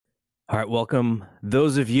All right, welcome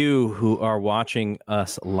those of you who are watching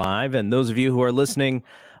us live and those of you who are listening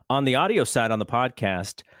on the audio side on the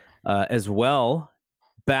podcast as well.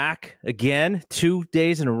 Back again, 2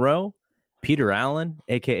 days in a row. Peter Allen,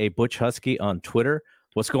 a.k.a. Butch Husky on Twitter.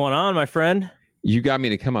 What's going on, my friend? You got me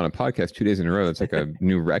to come on a podcast 2 days in a row. It's like a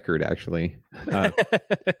new record, actually. But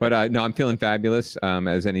no, I'm feeling fabulous,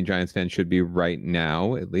 as any Giants fan should be right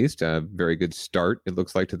now, at least. A very good start, it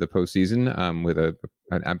looks like, to the postseason with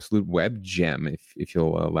an absolute web gem, if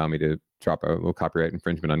you'll allow me to drop a little copyright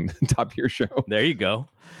infringement on top of your show. There you go.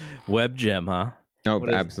 Web gem, huh? Oh,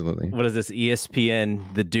 absolutely. What is this,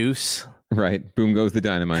 ESPN The Deuce? Right. Boom goes the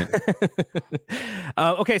dynamite.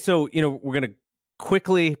 Okay, so, we're going to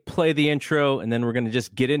quickly play the intro and then we're going to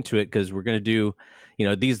just get into it because we're going to do,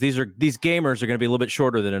 these gamers are going to be a little bit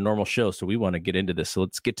shorter than a normal show, so we want to get into this. So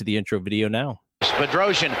let's get to the intro video now.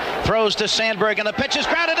 Bedrosian throws to Sandberg and the pitch is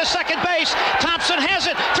grounded to second base. Thompson has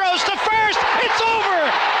it, throws to first. It's over.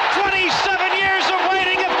 27 years of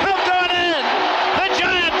waiting have come to an end. The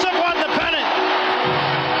Giants have won the pennant.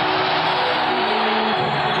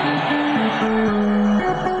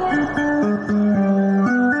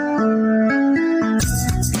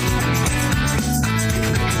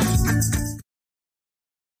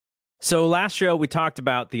 So last show we talked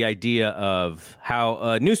about the idea of how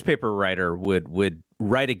a newspaper writer would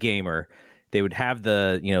write a gamer. They would have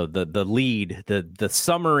the lead, the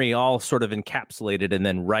summary all sort of encapsulated, and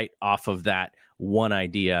then write off of that one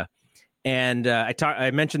idea. And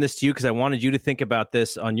I mentioned this to you because I wanted you to think about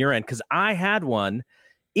this on your end, because I had one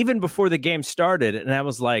even before the game started, and I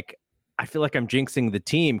was like, I feel like I'm jinxing the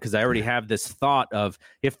team because I already have this thought of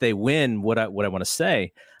if they win, what I want to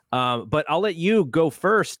say. But I'll let you go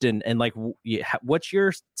first, and like, what's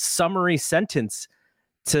your summary sentence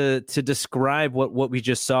to describe what we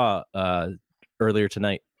just saw earlier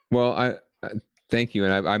tonight? Well, I thank you,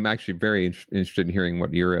 and I'm actually very interested in hearing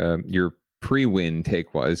what your pre-win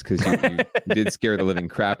take was, because you did scare the living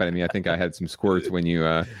crap out of me. I think I had some squirts when you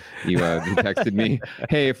texted me,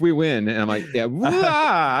 "Hey, if we win," and I'm like, "Yeah."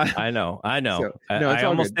 I know. So, I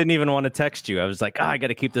almost didn't even want to text you. I was like, I got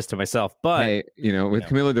to keep this to myself. But hey, with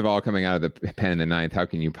Camilo Duvall coming out of the pen in the ninth, how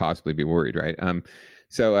can you possibly be worried, right?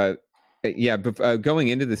 Going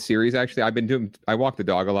into the series, actually, I walk the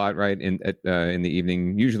dog a lot, right, in the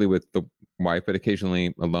evening, usually with the wife, but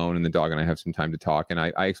occasionally alone, and the dog and I have some time to talk. And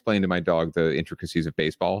I explained to my dog the intricacies of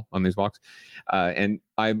baseball on these walks. And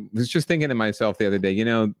I was just thinking to myself the other day,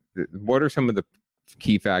 what are some of the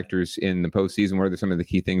key factors in the postseason? What are some of the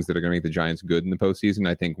key things that are going to make the Giants good in the postseason?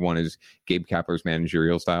 I think one is Gabe Kapler's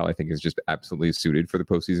managerial style. I think is just absolutely suited for the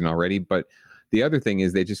postseason already. But the other thing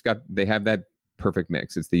is they have that perfect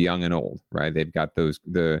mix. It's the young and old, right? They've got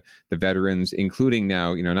the veterans, including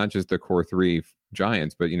now, not just the core three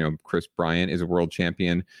Giants, but Chris Bryant is a world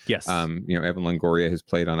champion. Yes. Evan Longoria has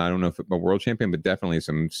played on, I don't know if a world champion, but definitely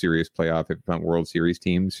some serious playoff, if not World Series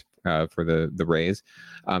teams for the Rays.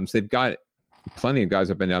 So they've got plenty of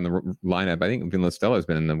guys up and down the lineup. I think Vin Listella has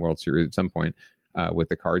been in the World Series at some point with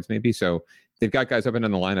the Cards, maybe. So they've got guys up and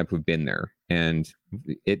down the lineup who've been there, and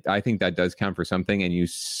I think that does count for something. And you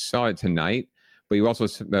saw it tonight, but you also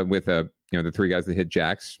with the three guys that hit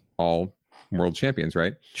jacks, all world champions,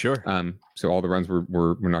 right? Sure. So all the runs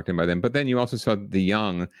were knocked in by them. But then you also saw the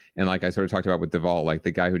young, and like I sort of talked about with Duvall, like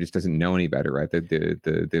the guy who just doesn't know any better, right?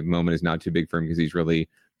 The moment is not too big for him because he's really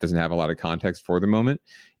doesn't have a lot of context for the moment.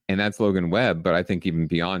 And that's Logan Webb. But I think even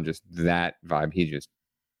beyond just that vibe,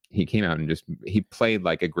 he came out and he played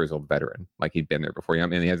like a grizzled veteran, like he'd been there before.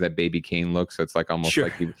 And he has that baby Kane look, so it's like almost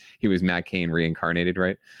like he was Matt Cain reincarnated,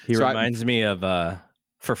 right? He reminds me of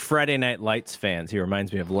for Friday Night Lights fans, he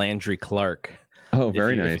reminds me of Landry Clark. Oh,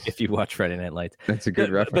 very nice. If you watch Friday Night Lights. That's a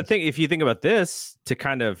good reference. But if you think about this, to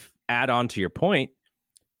kind of add on to your point,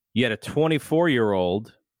 you had a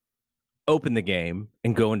 24-year-old open the game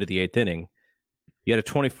and go into the eighth inning. You had a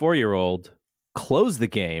 24-year-old close the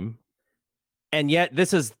game, and yet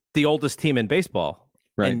this is the oldest team in baseball.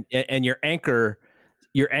 Right. And your anchors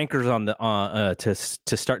on the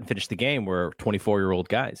to start and finish the game were 24-year-old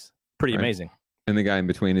guys. Pretty amazing. And the guy in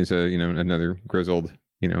between is another grizzled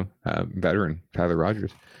veteran, Tyler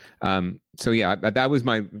Rogers. So yeah, that was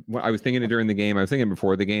I was thinking it during the game. I was thinking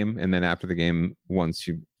before the game, and then after the game, once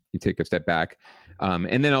you take a step back,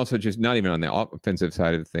 and then also just not even on the offensive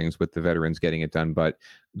side of things with the veterans getting it done, but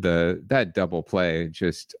that double play,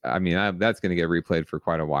 that's going to get replayed for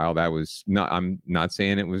quite a while. That was not. I'm not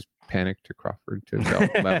saying it was panic to Crawford to Belt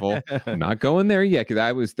level. I'm not going there yet, because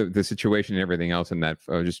that was the situation and everything else, and that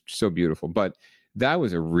just so beautiful. But that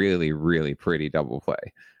was a really, really pretty double play,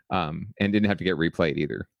 and didn't have to get replayed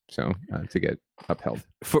either. So to get upheld.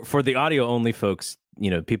 For the audio only folks,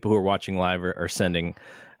 people who are watching live are sending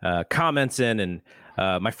comments in, and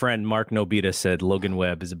my friend Mark Nobita said Logan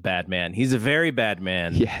Webb is a bad man. He's a very bad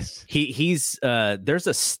man. Yes. He's there's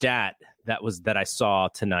a stat that I saw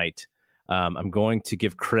tonight. I'm going to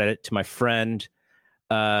give credit to my friend,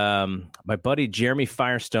 my buddy Jeremy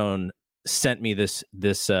Firestone sent me this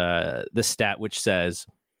stat, which says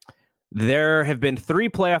there have been 3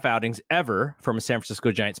 playoff outings ever from a San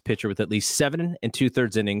Francisco Giants pitcher with at least 7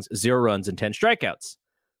 2/3 innings, 0 runs, and 10 strikeouts.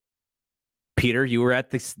 Peter, you were at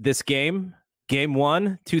this game, Game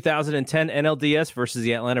 1, 2010 NLDS versus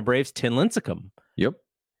the Atlanta Braves, Tim Lincecum. Yep.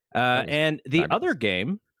 And the fabulous. other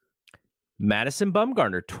game, Madison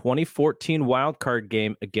Bumgarner, 2014 wild card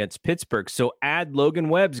game against Pittsburgh. So add Logan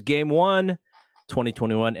Webb's Game 1,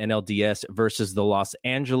 2021 NLDS versus the Los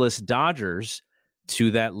Angeles Dodgers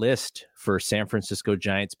to that list for San Francisco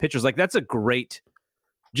Giants pitchers. Like, that's a great,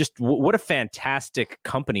 just what a fantastic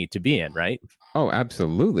company to be in, right? Oh,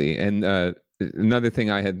 absolutely. And another thing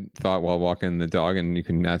I had thought while walking the dog, and you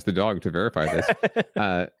can ask the dog to verify this.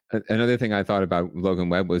 Another thing I thought about Logan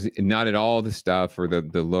Webb was not at all the stuff or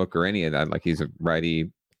the look or any of that. Like, he's a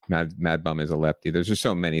righty, Mad Bum is a lefty. There's just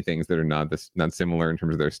so many things that are not similar in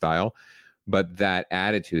terms of their style. But that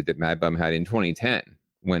attitude that Mad Bum had in 2010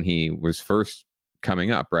 when he was first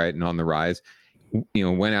coming up, right, and on the rise,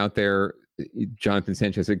 went out there. Jonathan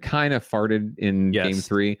Sanchez had kind of farted in Game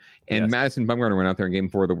 3, and Madison Bumgarner went out there in Game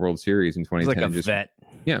 4 of the World Series in 2010. Like a vet.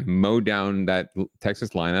 Yeah, mowed down that Texas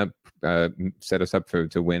lineup, set us up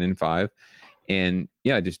to win in 5, and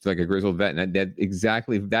just like a grizzled vet. And that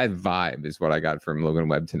exactly that vibe is what I got from Logan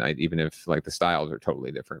Webb tonight, even if like the styles are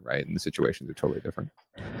totally different, right, and the situations are totally different.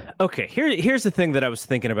 Okay, here's the thing that I was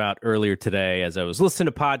thinking about earlier today as I was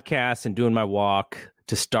listening to podcasts and doing my walk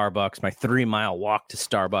to Starbucks, my 3-mile walk to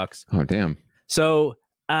Starbucks. Oh, damn. So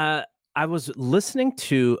I was listening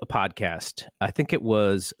to a podcast. I think it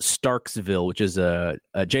was Starksville, which is a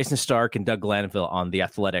Jason Stark and Doug Glanville on the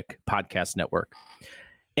Athletic Podcast Network.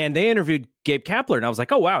 And they interviewed Gabe Kapler. And I was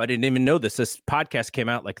like, oh, wow, I didn't even know this. This podcast came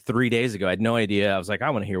out like 3 days ago. I had no idea. I was like, I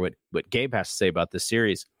want to hear what Gabe has to say about this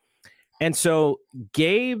series. And so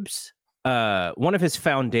Gabe's, one of his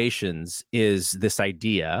foundations is this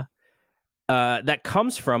idea that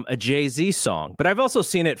comes from a Jay-Z song. But I've also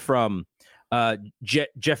seen it from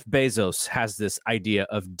Jeff Bezos has this idea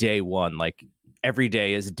of day one, like every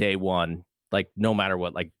day is day one, like no matter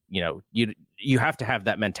what, like, you have to have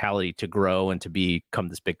that mentality to grow and to become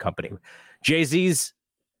this big company. Jay-Z's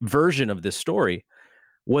version of this story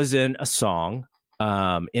was in a song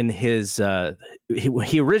in his,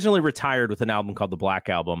 he originally retired with an album called The Black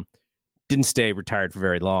Album, didn't stay retired for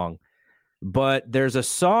very long, but there's a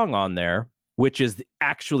song on there, which is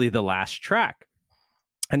actually the last track.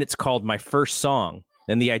 And it's called My First Song.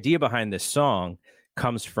 And the idea behind this song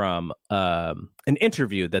comes from an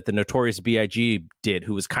interview that the Notorious B.I.G. did,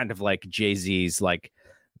 who was kind of like Jay-Z's like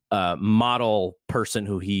model person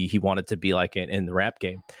who he wanted to be like in the rap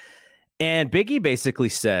game. And Biggie basically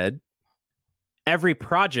said, every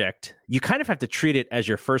project, you kind of have to treat it as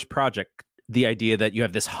your first project. The idea that you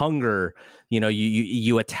have this hunger,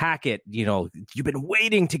 you attack it, you've been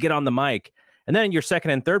waiting to get on the mic. And then your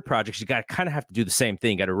second and third projects, you got to kind of have to do the same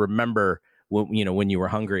thing. You got to remember when you were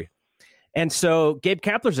hungry. And so Gabe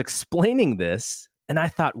Kapler's explaining this, and I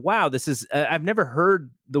thought, wow, this is I've never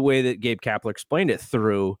heard the way that Gabe Kapler explained it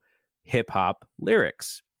through hip hop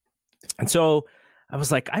lyrics. And so I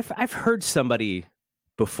was like, I've heard somebody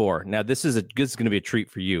before. Now this is going to be a treat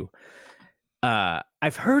for you.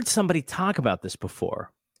 I've heard somebody talk about this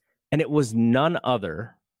before, and it was none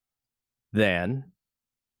other than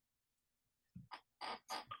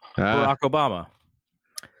Barack Obama.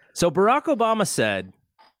 So Barack Obama said,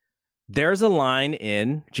 there's a line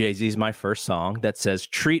in Jay-Z's My First Song that says,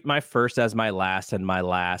 treat my first as my last and my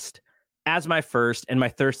last as my first, and my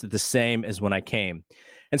thirst is the same as when I came.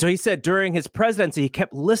 And so he said during his presidency, he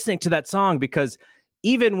kept listening to that song because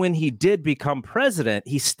even when he did become president,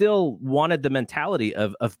 he still wanted the mentality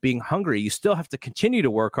of being hungry. You still have to continue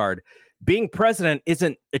to work hard. Being president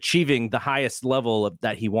isn't achieving the highest level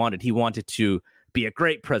that he wanted. He wanted to be a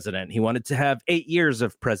great president. He wanted to have 8 years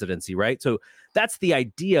of presidency, right? So that's the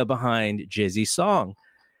idea behind Jay-Z's song.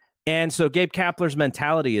 And so Gabe Kapler's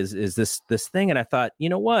mentality is this thing. And I thought, you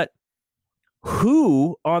know what?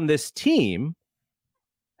 Who on this team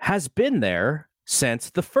has been there since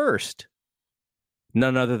the first?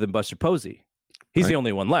 None other than Buster Posey. He's the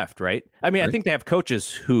only one left, right? I mean, I think they have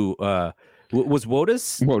coaches who was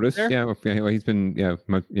Wotus there? Yeah, he's been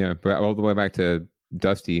all the way back to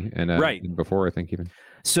Dusty and before, I think even.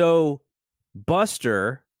 So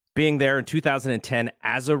Buster being there in 2010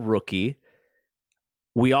 as a rookie.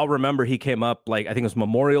 We all remember he came up like, I think it was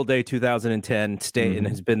Memorial Day 2010, and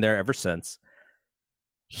has been there ever since.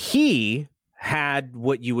 He had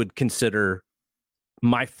what you would consider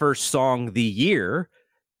my first song the year.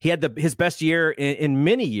 He had his best year in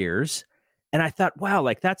many years. And I thought, wow,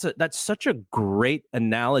 like that's such a great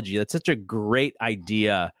analogy. That's such a great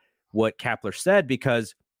idea what Kapler said,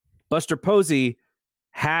 because Buster Posey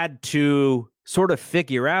had to sort of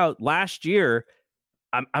figure out last year,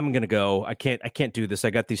 I'm going to go. I can't do this. I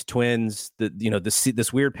got these twins,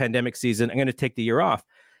 this weird pandemic season. I'm going to take the year off.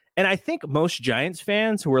 And I think most Giants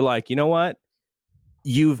fans who were like, you know what?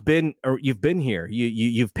 You've been here.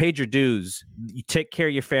 You've paid your dues. You take care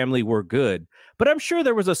of your family. We're good. But I'm sure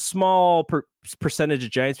there was a small percentage of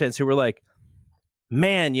Giants fans who were like,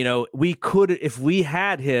 man, we could, if we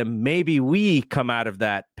had him, maybe we come out of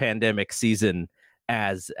that pandemic season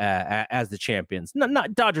as the champions.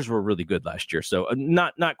 Not Dodgers were really good last year, so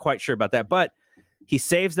not quite sure about that. But he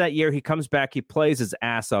saves that year. He comes back. He plays his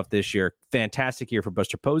ass off this year. Fantastic year for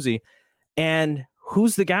Buster Posey. And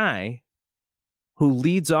who's the guy who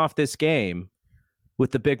leads off this game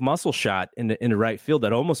with the big muscle shot in the right field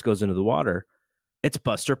that almost goes into the water? It's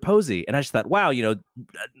Buster Posey. And I just thought, wow,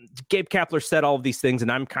 Gabe Kapler said all of these things,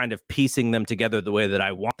 and I'm kind of piecing them together the way that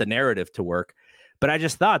I want the narrative to work. But I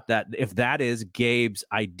just thought that if that is Gabe's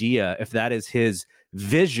idea, if that is his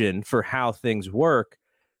vision for how things work,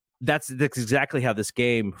 that's exactly how this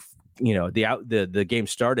game, the game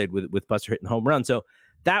started with Buster hitting home run. So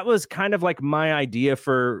that was kind of like my idea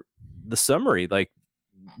for the summary. Like,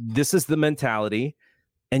 this is the mentality,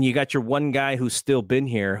 and you got your one guy who's still been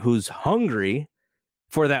here, who's hungry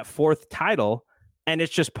for that fourth title, and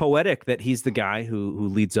it's just poetic that he's the guy who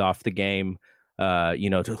leads off the game.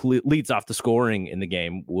 Leads off the scoring in the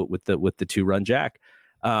game with the 2-run jack.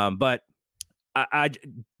 But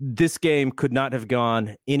this game could not have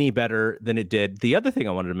gone any better than it did. The other thing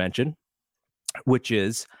I wanted to mention, which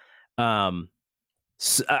is, I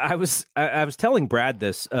was telling Brad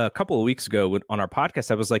this a couple of weeks ago on our podcast.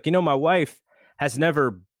 I was like, my wife has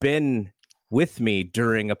never been with me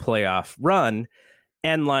during a playoff run.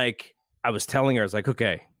 And like, I was telling her, I was like,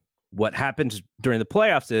 okay, what happens during the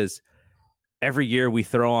playoffs is, every year we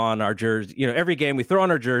throw on our jersey, every game we throw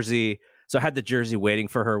on our jersey. So I had the jersey waiting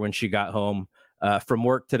for her when she got home from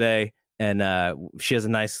work today. And she has a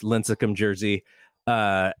nice Lincecum jersey.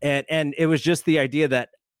 And it was just the idea that,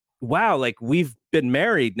 wow, like we've been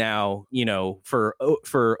married now,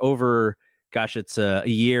 for over, gosh, it's a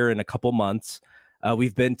year and a couple months.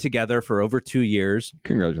 We've been together for over 2 years.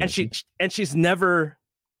 Congratulations. And she's never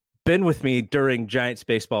been with me during Giants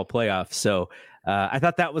baseball playoffs. So I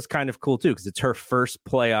thought that was kind of cool too, because it's her first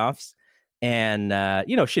playoffs, and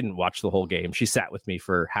she didn't watch the whole game. She sat with me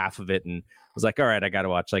for half of it and was like, all right, I got to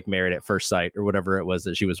watch like Married at First Sight or whatever it was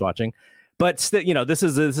that she was watching. But this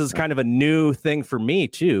is kind of a new thing for me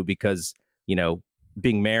too, because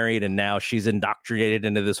being married, and now she's indoctrinated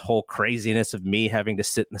into this whole craziness of me having to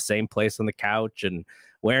sit in the same place on the couch and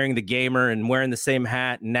wearing the gamer and wearing the same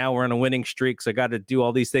hat. And now we're on a winning streak, so I got to do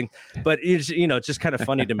all these things. But it's just kind of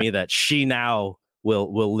funny to me that she now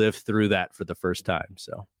will live through that for the first time.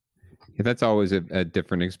 So yeah, that's always a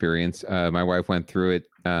different experience. My wife went through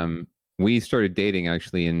it. We started dating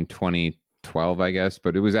actually in 2012, I guess,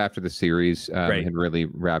 but it was after the series had really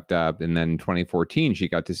wrapped up. And then 2014, she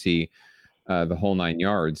got to see the whole 9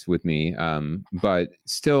 yards with me, but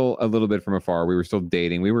still a little bit from afar. We were still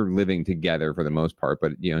dating. We were living together for the most part,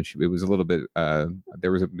 but it was a little bit.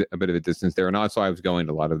 There was a bit of a distance there, and also I was going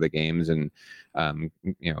to a lot of the games, and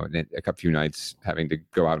a few nights having to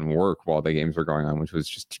go out and work while the games were going on, which was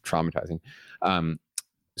just traumatizing.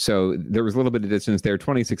 So there was a little bit of distance there.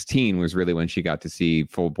 2016 was really when she got to see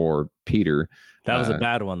full bore Peter. That was a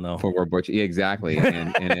bad one, though. Full bore Butch, yeah, exactly,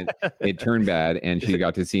 and it turned bad, and she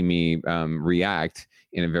got to see me react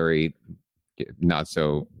in a very not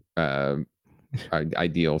so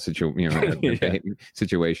ideal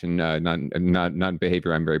situation, not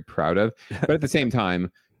behavior I'm very proud of, but at the same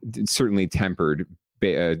time, certainly tempered,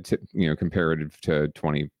 comparative to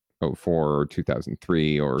 2004 or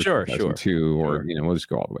 2003 or 2002 or we'll just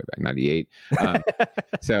go all the way back 98.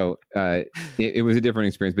 So it was a different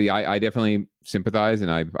experience, but I definitely sympathize,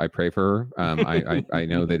 and I pray for her. I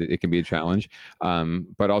know that it can be a challenge,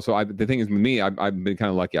 but also the thing is with me, I've been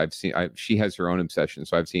kind of lucky. She has her own obsession,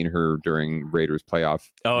 so I've seen her during Raiders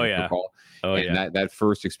playoff. That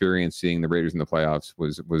first experience seeing the Raiders in the playoffs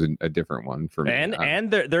was a different one for me.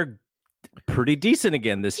 And they're pretty decent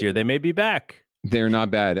again this year. They may be back. They're not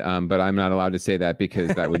bad, but I'm not allowed to say that because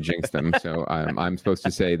that would jinx them. So I'm supposed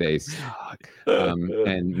to say they suck,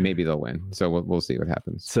 and maybe they'll win. So we'll see what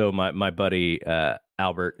happens. So my buddy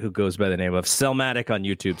Albert, who goes by the name of Selmatic on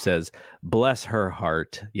YouTube, says, "Bless her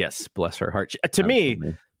heart." Yes, bless her heart.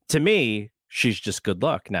 To me, she's just good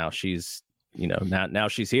luck. Now she's, now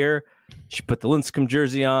she's here. She put the Linscomb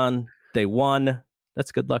jersey on. They won.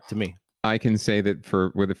 That's good luck to me. I can say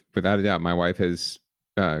that without a doubt, my wife has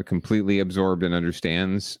completely absorbed and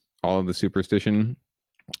understands all of the superstition.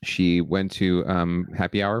 She went to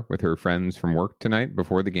happy hour with her friends from work tonight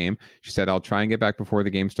before the game. She said, "I'll try and get back before the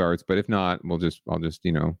game starts, but if not, I'll just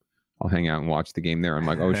I'll hang out and watch the game there." I'm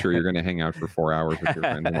like, "Oh, sure, you're going to hang out for 4 hours with your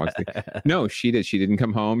friends and watch the." No, she did. She didn't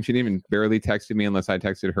come home. She didn't even barely texted me unless I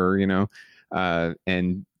texted her.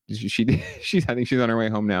 And she did. I think she's on her way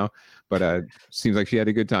home now, but seems like she had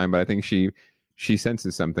a good time. But I think she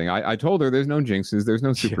senses something. I told her there's no jinxes, there's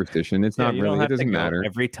no superstition. It's not really. It doesn't matter.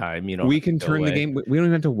 Every time, we can turn the game. We don't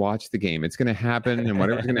even have to watch the game. It's going to happen, and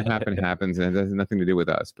whatever's going to happen happens, and it has nothing to do with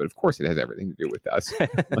us. But of course, it has everything to do with us.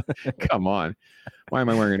 Come on, why am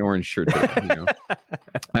I wearing an orange shirt today?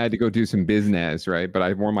 I had to go do some business, right? But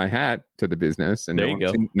I wore my hat to the business, and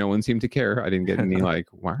no one seemed to care. I didn't get any like,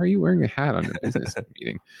 "Why are you wearing a hat on the business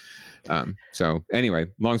meeting?" So anyway,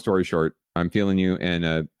 long story short, I'm feeling you,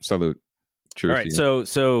 and salute. Cheers. All right,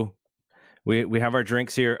 so we have our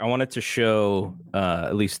drinks here. I wanted to show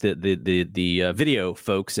at least the video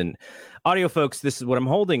folks and audio folks. This is what I'm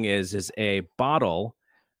holding is a bottle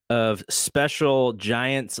of special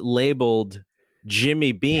Giants labeled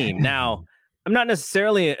Jimmy Beam. Now, I'm not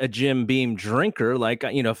necessarily a Jim Beam drinker. Like,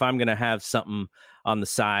 if I'm gonna have something on the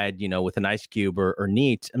side, with an ice cube or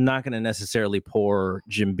neat, I'm not gonna necessarily pour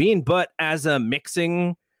Jim Beam. But as a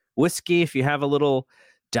mixing whiskey, if you have a little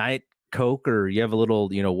Diet Coke or you have a little,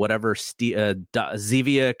 whatever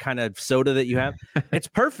Zevia kind of soda that you have, it's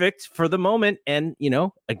perfect for the moment. And,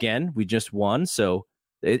 again, we just won, so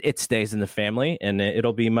it stays in the family, and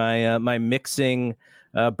it'll be my my mixing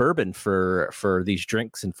bourbon for these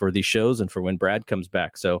drinks and for these shows and for when Brad comes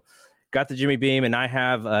back. So got the Jimmy Beam, and I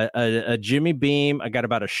have a Jimmy Beam. I got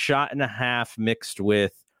about a shot and a half mixed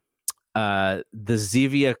with the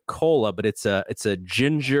Zevia Cola, but it's a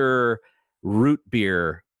ginger root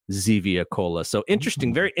beer Zevia Cola. So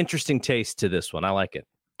interesting, very interesting taste to this one. I like it.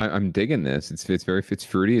 I'm digging this. It's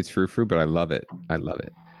fruity. It's fruit, but I love it. So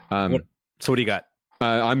what do you got?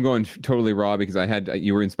 I'm going totally raw because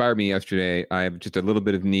you were inspired me yesterday. I have just a little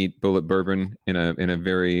bit of neat bullet bourbon in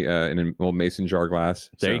an old mason jar glass.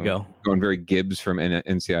 There you go. Going very Gibbs from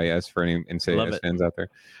NCIS for any NCIS fans out there.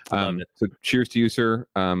 So cheers to you, sir.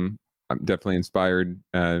 I'm definitely inspired.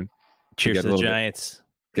 Cheers to the Giants.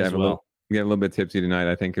 Get a little bit tipsy tonight.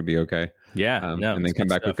 I think could be okay. Yeah, and then come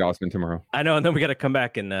back with Gossman tomorrow. I know, and then we got to come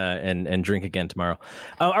back and drink again tomorrow.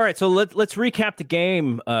 All right, so let's recap the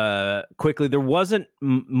game quickly. There wasn't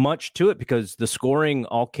much to it because the scoring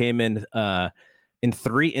all came in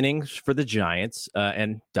 3 innings for the Giants,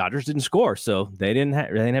 and Dodgers didn't score, so they didn't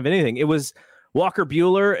have anything. It was Walker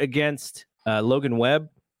Buehler against Logan Webb.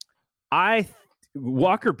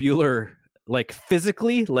 Walker Buehler, like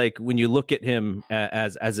physically, like when you look at him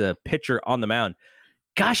as a pitcher on the mound,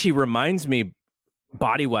 gosh, he reminds me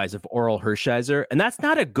body wise of Oral Hershiser, and that's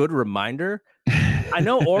not a good reminder. I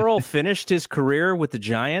know Oral finished his career with the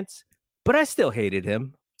Giants, but I still hated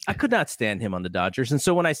him. I could not stand him on the Dodgers, and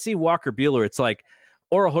so when I see Walker Buehler, it's like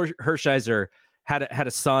Oral Hershiser had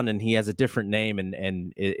a son, and he has a different name,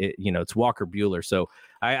 and it's Walker Buehler. So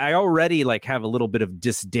I already like have a little bit of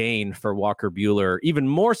disdain for Walker Buehler, even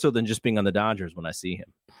more so than just being on the Dodgers when I see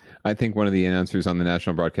him. I think one of the announcers on the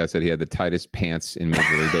national broadcast said he had the tightest pants in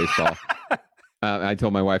Major League Baseball. I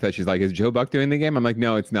told my wife that. She's like, "Is Joe Buck doing the game?" I'm like,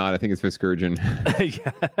 "No, it's not. I think it's Fiskirchen."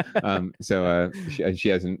 So she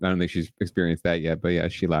hasn't. I don't think she's experienced that yet. But yeah,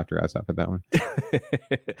 she laughed her ass off at that one.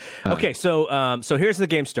 Okay, so here's the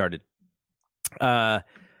game started.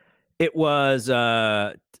 It was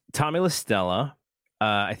Tommy La Stella.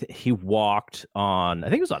 I think he walked on. I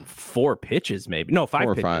think it was on 4 pitches, maybe. No,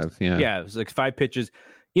 5 pitches. 5. Yeah, it was like 5 pitches.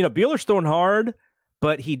 Buehler's throwing hard,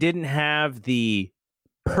 but he didn't have the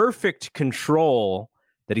perfect control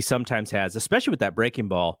that he sometimes has, especially with that breaking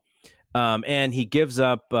ball. And he gives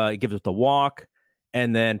up the walk,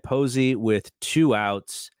 and then Posey with 2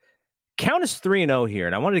 outs. Count is 3-0 here,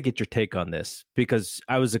 and I wanted to get your take on this because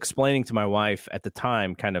I was explaining to my wife at the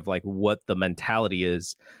time kind of like what the mentality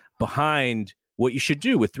is behind what you should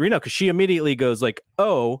do with 3-0, because she immediately goes like,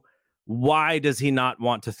 "Oh, why does he not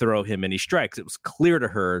want to throw him any strikes?" It was clear to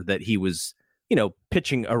her that he was,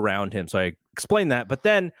 pitching around him. So I explained that, but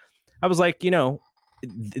then I was like,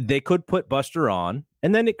 they could put Buster on,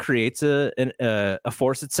 and then it creates a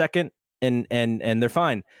force at second, and they're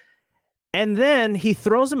fine. And then he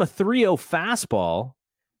throws him a 3-0 fastball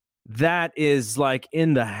that is like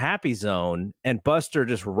in the happy zone, and Buster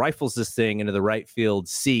just rifles this thing into the right field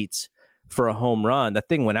seats for a home run. That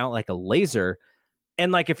thing went out like a laser.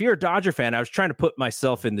 And like, if you're a Dodger fan, I was trying to put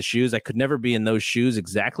myself in the shoes. I could never be in those shoes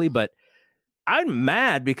exactly, but I'm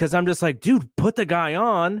mad because I'm just like, dude, put the guy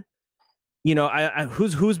on. You know,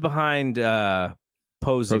 who's behind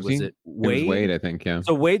Posey? Was it Wade? It was Wade, I think, yeah.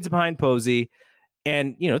 So Wade's behind Posey,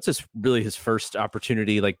 and you know, it's just really his first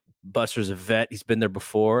opportunity. Like, Buster's a vet; he's been there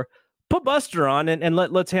before. Put Buster on and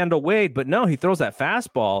let's handle Wade. But no, he throws that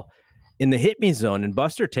fastball in the hit me zone, and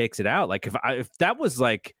Buster takes it out. Like, if that was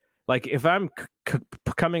like if I'm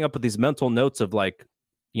coming up with these mental notes of, like,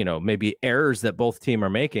 you know, maybe errors that both team are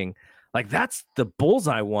making, like, that's the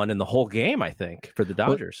bullseye one in the whole game, I think, for the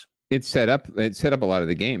Dodgers. Well, it set up a lot of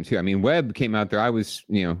the game too. I mean, Webb came out there. I was,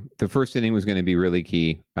 you know, the first inning was going to be really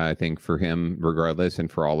key, I think, for him regardless, and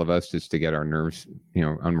for all of us, just to get our nerves, you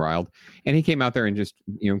know, unriled. And he came out there and just,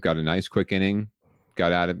 you know, got a nice quick inning, got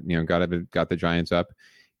the Giants up.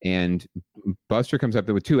 And Buster comes up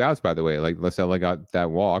there with 2 outs, by the way. Like, La Stella got that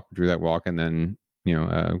walk, drew that walk, and then, you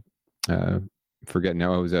know, forget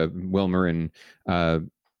now, it was Wilmer and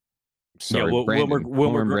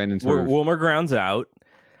Wilmer grounds out.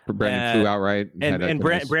 Brandon flew out right, and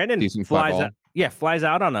Brandon flies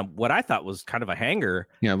out on what I thought was kind of a hanger.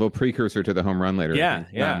 Yeah, a little precursor to the home run later.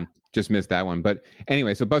 Yeah. Just missed that one. But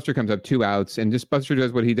anyway, so Buster comes up 2 outs, and just Buster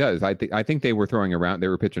does what he does. I think they were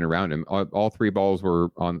pitching around him. All 3 balls were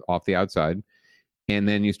off the outside. And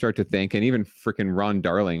then you start to think, and even freaking Ron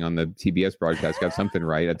Darling on the TBS broadcast got something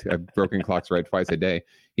right. I've broken clocks right twice a day.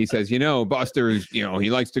 He says, you know, Buster's, you know, he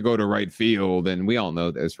likes to go to right field, and we all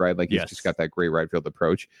know this, right? Like, he's just got that great right field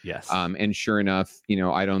approach. Yes. And sure enough, you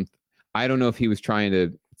know, I don't know if he was trying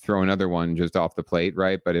to throw another one just off the plate,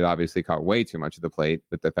 right? But it obviously caught way too much of the plate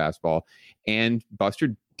with the fastball, and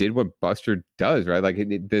Buster did what Buster does, right? Like,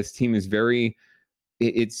 this team is very.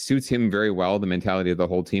 It suits him very well, the mentality of the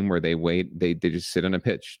whole team, where they wait, they just sit on a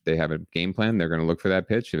pitch. They have a game plan. They're going to look for that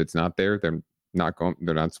pitch. If it's not there, they're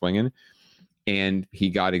not swinging. And he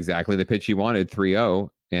got exactly the pitch he wanted, 3-0.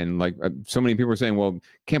 And like, so many people were saying, well,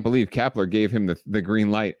 can't believe Kapler gave him the green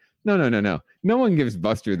light. No. No one gives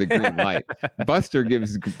Buster the green light. Buster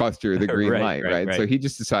gives Buster the green light, right? So he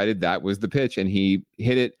just decided that was the pitch, and he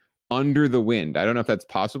hit it under the wind. I don't know if that's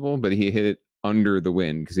possible, but he hit it under the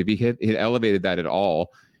wind, because if he elevated that at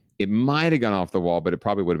all, it might have gone off the wall, but it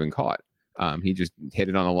probably would have been caught. He just hit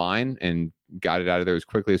it on a line and got it out of there as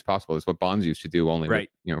quickly as possible. It's what Bonds used to do, only with,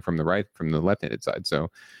 you know, from the left-handed side.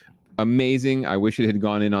 So amazing. I wish it had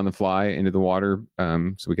gone in on the fly into the water,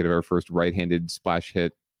 so we could have our first right-handed splash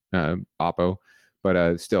hit oppo.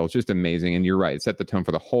 But still, it's just amazing. And you're right, it set the tone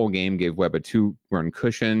for the whole game, gave Webb a 2-run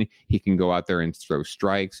cushion. He can go out there and throw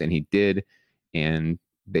strikes, and he did. And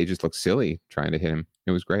they just looked silly trying to hit him.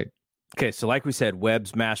 It was great. Okay, so like we said,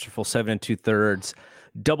 Webb's masterful 7 2/3,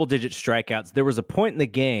 double-digit strikeouts. There was a point in the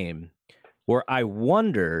game where I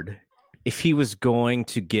wondered if he was going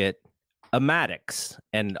to get a Maddux,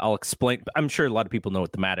 and I'll explain. I'm sure a lot of people know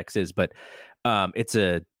what the Maddux is, but it's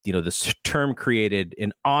this term created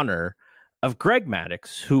in honor of Greg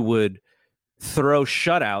Maddux, who would throw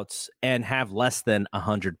shutouts and have less than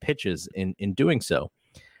 100 pitches in doing so.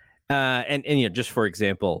 And you know, just for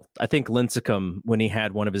example, I think Lincecum, when he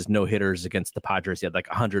had one of his no hitters against the Padres, he had like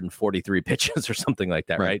 143 pitches or something like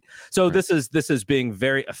that, right? So this is being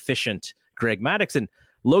very efficient, Greg Maddux. And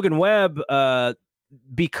Logan Webb,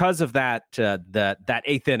 because of that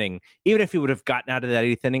 8th inning, even if he would have gotten out of that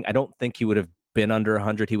 8th inning, I don't think he would have been under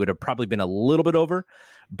 100. He would have probably been a little bit over.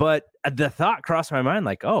 But the thought crossed my mind,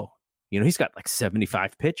 like, oh, you know, he's got like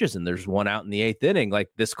 75 pitches and there's one out in the 8th inning. Like,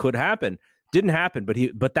 this could happen. Didn't happen,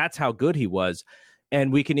 but that's how good he was.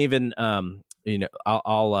 And we can even, you know,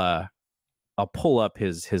 I'll pull up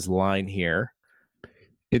his line here.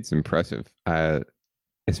 It's impressive,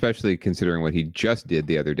 especially considering what he just did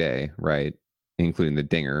the other day, right? Including the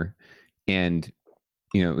dinger, and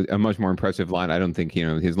you know, a much more impressive line. I don't think, you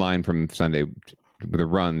know, his line from Sunday with the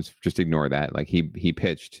runs. Just ignore that. Like, he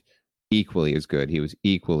pitched equally as good. He was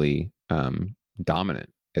equally dominant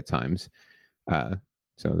at times.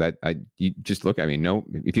 So that you just look. I mean, no,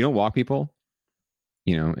 if you don't walk people,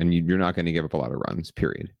 you know, and you're not going to give up a lot of runs,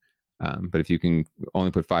 period. But if you can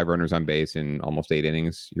only put 5 runners on base in almost 8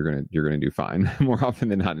 innings, you're gonna do fine more often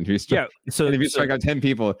than not. So if you strike out 10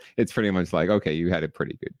 people, it's pretty much like, okay, you had a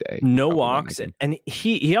pretty good day. No walks, and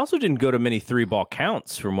he also didn't go to many 3-ball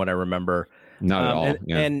counts, from what I remember. Not at all.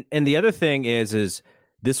 And the other thing is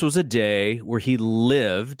this was a day where he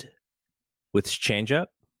lived with his changeup.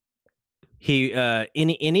 He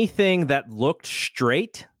anything that looked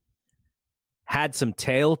straight had some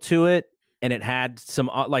tail to it, and it had some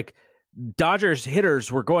like Dodgers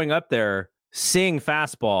hitters were going up there seeing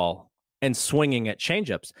fastball and swinging at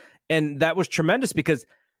changeups, and that was tremendous because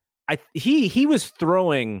he was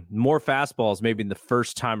throwing more fastballs maybe the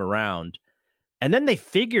first time around, and then they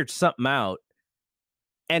figured something out,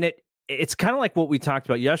 and it's kind of like what we talked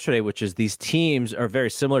about yesterday, which is these teams are very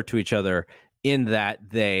similar to each other in that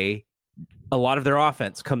a lot of their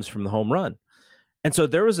offense comes from the home run. And so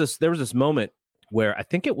there was this moment where I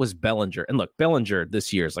think it was Bellinger. And look, Bellinger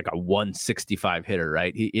this year is like a 165 hitter,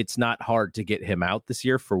 right? It's not hard to get him out this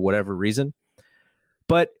year for whatever reason.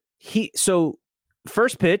 But so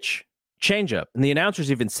first pitch, changeup. And the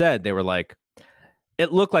announcers even said, they were like,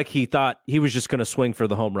 it looked like he thought he was just going to swing for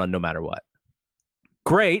the home run no matter what.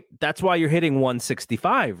 Great. That's why you're hitting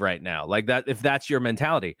 165 right now. Like that, if that's your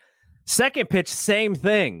mentality. Second pitch, same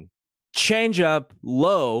thing. Change up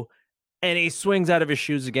low, and he swings out of his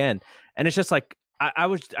shoes again. And it's just like I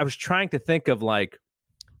was trying to think of, like,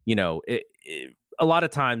 you know, a lot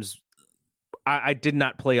of times I did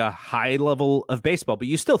not play a high level of baseball, but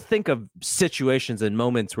you still think of situations and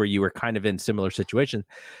moments where you were kind of in similar situations.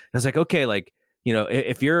 And I was like, okay, like, you know,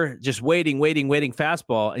 if you're just waiting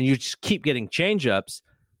fastball and you just keep getting changeups,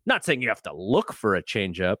 not saying you have to look for a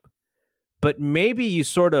changeup, but maybe you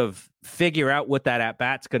sort of figure out what that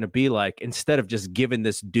at-bat's going to be like instead of just giving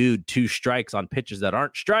this dude 2 strikes on pitches that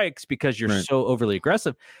aren't strikes because you're so overly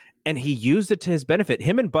aggressive. And he used it to his benefit.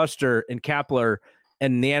 Him and Buster and Kapler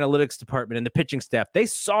and the analytics department and the pitching staff, they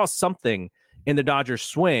saw something in the Dodgers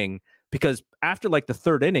swing, because after like the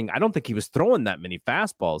third inning, I don't think he was throwing that many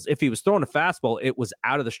fastballs. If he was throwing a fastball, it was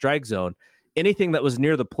out of the strike zone. Anything that was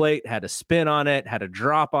near the plate had a spin on it, had a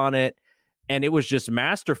drop on it, and it was just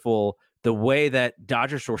masterful the way that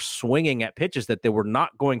Dodgers were swinging at pitches that they were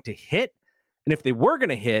not going to hit. And if they were going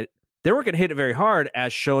to hit, they weren't going to hit it very hard,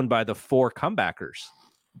 as shown by the 4 comebackers.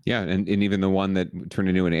 Yeah, and even the one that turned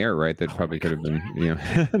into an error, right? That probably could have been, you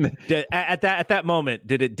know. At that moment,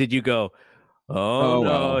 did you go, oh no,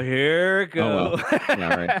 well. Here it goes? Oh, well.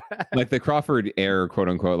 Yeah, right. Like the Crawford error, quote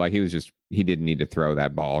unquote, like he didn't need to throw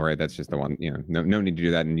that ball, right? That's just the one, you know, no need to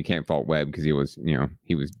do that. And you can't fault Webb because he was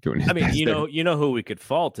doing his I mean, best you know who we could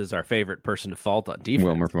fault is our favorite person to fault on defense,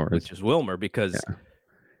 Wilmer Flores, which is Wilmer, because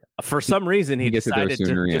for some reason he decided to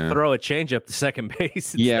throw a changeup to second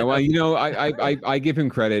base. Yeah, well, you know, I give him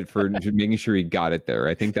credit for making sure he got it there.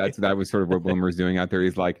 I think that was sort of what Wilmer's doing out there.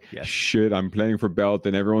 He's like, shit, I'm playing for Belt,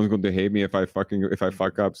 and everyone's going to hate me if I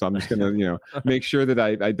fuck up. So I'm just gonna, you know, make sure that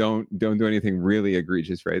I don't do anything really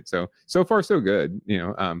egregious, right? So far so good, you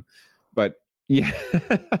know. But yeah,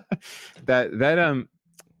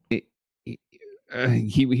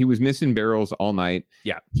 he was missing barrels all night.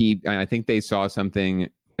 Yeah, I think they saw something.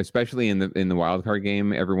 Especially in the wild card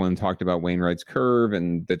game, everyone talked about Wainwright's curve,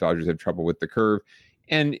 and the Dodgers had trouble with the curve,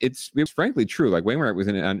 and it was frankly true. Like Wainwright was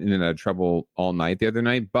in trouble all night the other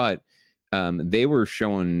night, but they were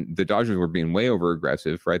showing the Dodgers were being way over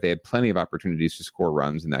aggressive, right? They had plenty of opportunities to score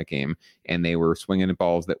runs in that game, and they were swinging at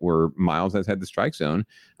balls that were miles outside the strike zone.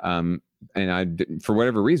 And for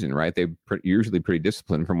whatever reason, right? They're usually pretty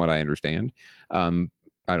disciplined, from what I understand. I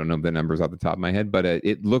don't know the numbers off the top of my head, but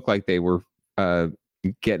it looked like they were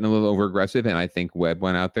getting a little over aggressive, and I think Webb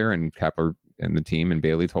went out there, and Kapler and the team and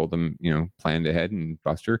Bailey told them, you know, planned ahead, and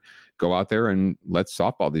Buster, go out there and let's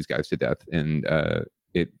softball these guys to death. And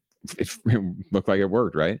it looked like it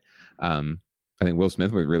worked, right? I think Will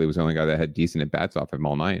Smith was the only guy that had decent at bats off him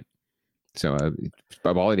all night. So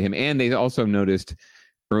I volleyed him, and they also noticed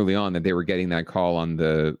early on that they were getting that call on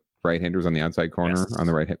the right-handers on the outside corner, on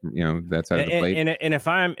the right, you know, that side of the plate. And if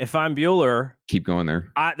I'm Buehler, keep going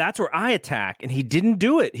there. That's where I attack, and he didn't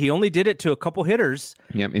do it. He only did it to a couple hitters.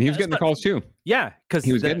 Yeah, and he was getting the calls too. Yeah, because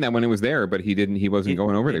he was getting that when it was there, but he wasn't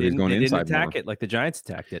going over there. He was going inside. Didn't attack more. It like the Giants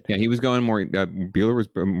attacked it. Yeah, he was going more. Buehler was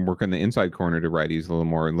working the inside corner to righties a little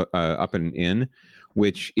more up and in,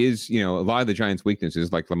 which is, you know, a lot of the Giants'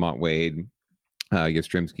 weaknesses, like Lamont Wade,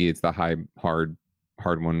 Yastrzemski. It's the high, hard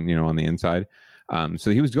one, you know, on the inside.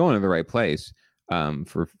 So he was going to the right place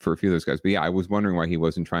for a few of those guys. But yeah, I was wondering why he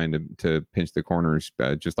wasn't trying to pinch the corners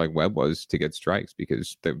just like Webb was to get strikes,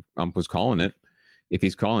 because the ump was calling it. If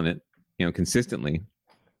he's calling it, you know, consistently.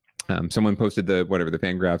 Someone posted the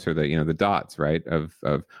Fangraphs or the dots, right? Of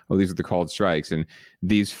these are the called strikes, and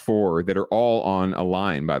these 4 that are all on a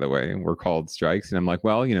line, by the way, were called strikes. And I'm like,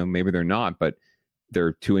 well, you know, maybe they're not, but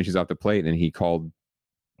they're 2 inches off the plate, and he called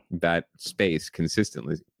that space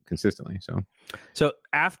consistently. So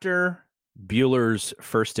after Buehler's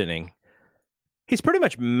first inning, He's pretty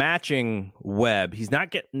much matching Webb. He's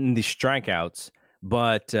not getting the strikeouts,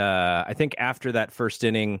 but I think after that first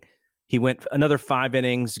inning, he went another 5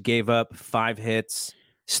 innings, gave up 5 hits,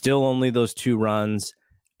 still only those 2 runs.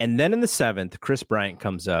 And then in the 7th, Chris Bryant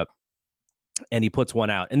comes up and he puts one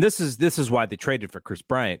out. And this is why they traded for Chris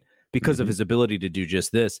Bryant, because of his ability to do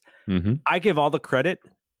just this. I give all the credit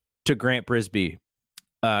to Grant Brisbee.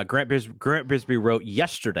 Grant Brisbee wrote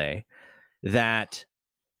yesterday that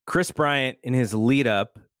Chris Bryant, in his lead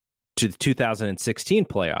up to the 2016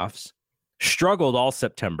 playoffs, struggled all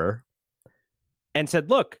September and said,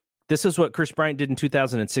 look, this is what Chris Bryant did in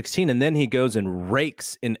 2016. And then he goes and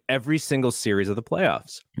rakes in every single series of the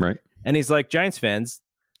playoffs. Right. And he's like, Giants fans,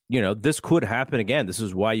 this could happen again. This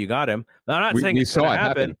is why you got him. I'm not saying it's going to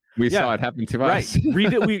happen. We saw it happen to us.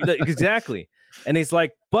 Right. Exactly. And he's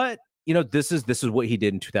like, but, this is what he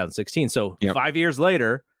did in 2016. So 5 years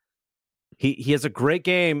later, he has a great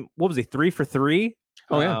game. What was he, 3 for 3?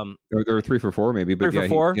 Oh, yeah. Or 3 for 4 maybe, but 3 for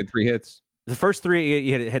 4. He had 3 hits. The first 3,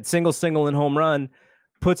 he had single, and home run,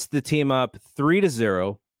 puts the team up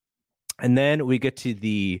 3-0. And then we get to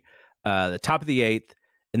the top of the 8th,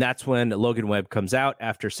 and that's when Logan Webb comes out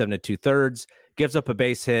after 7 2/3, gives up a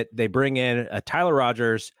base hit. They bring in Tyler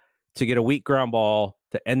Rogers to get a weak ground ball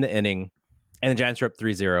to end the inning, and the Giants are up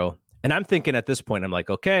 3-0. And I'm thinking at this point, I'm like,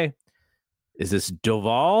 okay, is this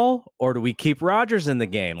Duvall or do we keep Rogers in the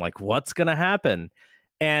game? Like, what's going to happen?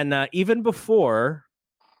 And even before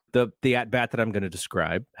the at-bat that I'm going to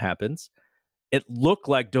describe happens, it looked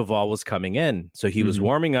like Duvall was coming in. So he was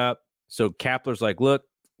warming up. So Kapler's like, look,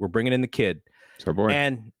 we're bringing in the kid. So boy.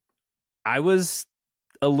 And I was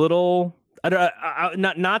a little,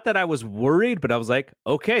 not that I was worried, but I was like,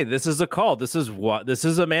 okay, this is a call. This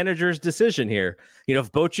is a manager's decision here.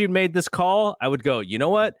 If Bochy made this call, I would go, you know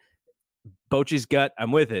what? Bochy's gut,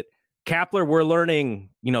 I'm with it. Kapler, we're learning,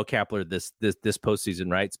 Kapler this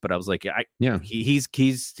postseason, right? But I was like, he's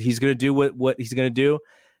going to do what he's going to do.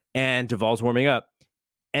 And Duvall's warming up.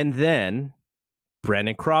 And then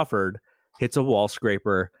Brandon Crawford hits a wall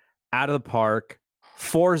scraper out of the park,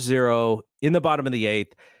 4-0 in the bottom of the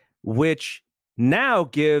 8th, which now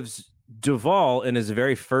gives Duvall, in his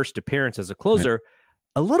very first appearance as a closer,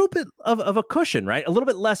 a little bit of a cushion, right? A little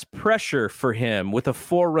bit less pressure for him with a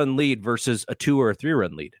 4-run lead versus a 2 or a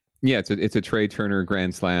 3-run lead. Yeah, it's a Trey Turner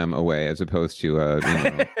grand slam away as opposed to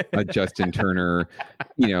a Justin Turner,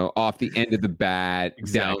 off the end of the bat,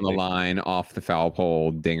 down the line, off the foul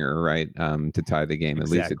pole dinger, right? To tie the game, at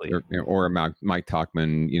least, or a Mike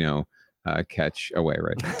Tauchman, catch away,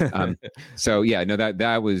 right? So yeah, no,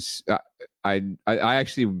 that was I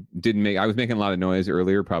actually didn't make. I was making a lot of noise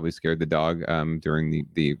earlier, probably scared the dog during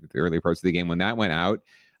the early parts of the game. When that went out,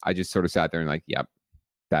 I just sort of sat there and like, yep.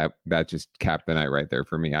 That just capped the night right there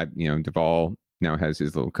for me. Duvall now has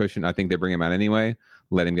his little cushion. I think they bring him out anyway.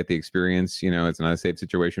 Let him get the experience. It's not a safe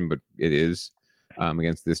situation, but it is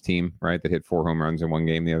against this team, right? That hit 4 home runs in one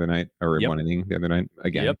game the other night, or in one inning the other night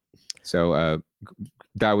again. Yep. So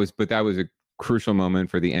that was a crucial moment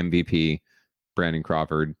for the MVP, Brandon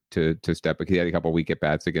Crawford, to step up. He had a couple weak at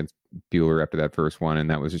bats against Buehler after that first one, and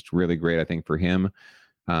that was just really great, I think, for him.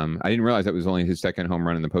 I didn't realize that was only his second home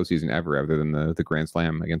run in the postseason ever, other than the grand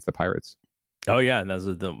slam against the Pirates. Oh yeah, and that was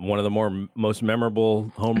one of the most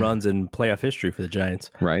memorable home runs in playoff history for the Giants.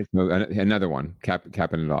 Right, another one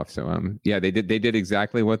capping it off. So yeah, they did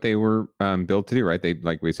exactly what they were built to do. Right, they,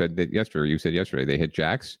 like we said that yesterday. You said yesterday they hit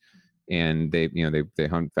jacks, and they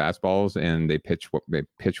hunt fastballs, and they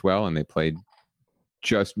pitch well, and they played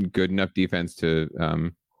just good enough defense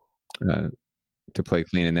to play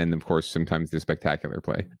clean, and then of course sometimes the spectacular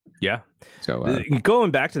play. Yeah. So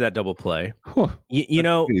going back to that double play,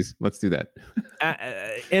 please, let's do that.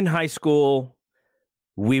 In high school,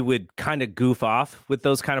 we would kind of goof off with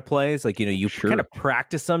those kind of plays, like you kind of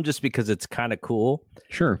practice them just because it's kind of cool.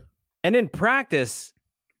 Sure. And in practice,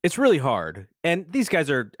 it's really hard. And these guys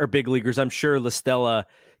are big leaguers. I'm sure LaStella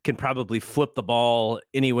can probably flip the ball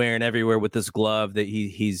anywhere and everywhere with this glove. That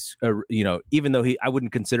he's even though I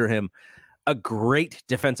wouldn't consider him a great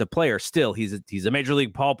defensive player, still he's a major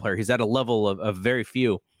league ball player. He's at a level of very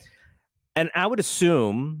few. And I would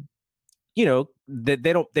assume,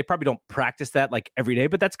 that they probably don't practice that like every day,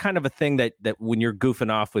 but that's kind of a thing that when you're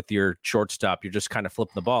goofing off with your shortstop, you're just kind of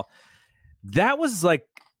flipping the ball. That was like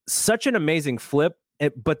such an amazing flip.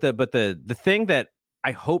 But the thing that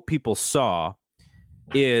I hope people saw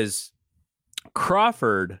is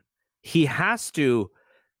Crawford. He has to,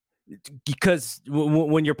 because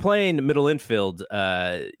when you're playing middle infield,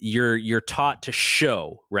 you're taught to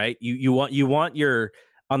show, right? You want your,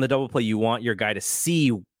 on the double play, you want your guy to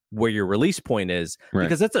see where your release point is, right?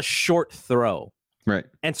 Because that's a short throw. Right.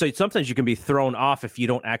 And so sometimes you can be thrown off if you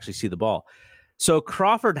don't actually see the ball. So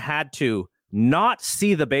Crawford had to not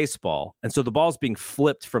see the baseball. And so the ball's being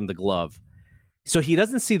flipped from the glove. So he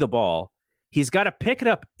doesn't see the ball. He's got to pick it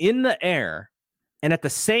up in the air and at the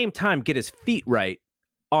same time get his feet right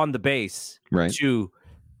on the base to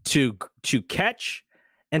catch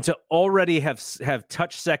and to already have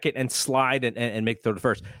touch second and slide and make throw to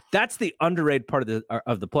first. That's the underrated part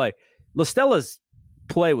of the play. La Stella's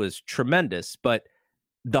play was tremendous, but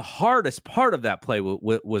the hardest part of that play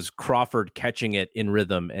was Crawford catching it in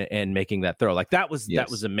rhythm and making that throw. Like that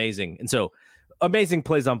was amazing. And so amazing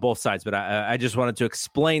plays on both sides. But I just wanted to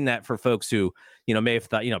explain that for folks who, may have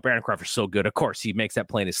thought, Brandon Crawford's so good. Of course, he makes that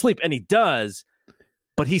play in his sleep, and he does.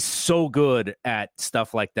 But he's so good at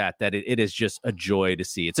stuff like that it is just a joy to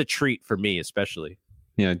see. It's a treat for me, especially.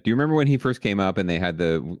 Yeah. Do you remember when he first came up and they had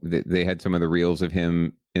they had some of the reels of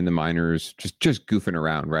him in the minors just goofing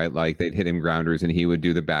around, right? Like they'd hit him grounders and he would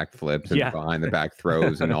do the back flips and behind the back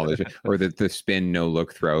throws and all this, or the spin no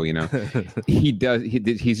look throw. He's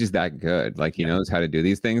just that good. Like he knows how to do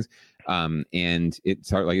these things. And it's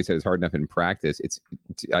hard, like you said, it's hard enough in practice.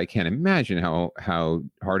 I can't imagine how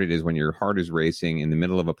hard it is when your heart is racing in the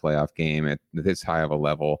middle of a playoff game at this high of a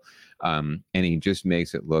level. And he just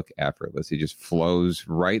makes it look effortless. He just flows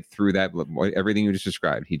right through that. Everything you just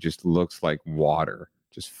described, he just looks like water,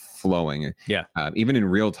 just flowing. Yeah. Even in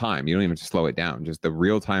real time, you don't even have to slow it down. Just the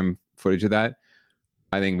real time footage of that.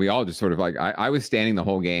 I think we all just sort of like, I was standing the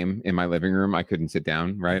whole game in my living room. I couldn't sit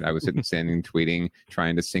down, right? I was standing, tweeting,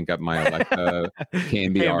 trying to sync up my Alexa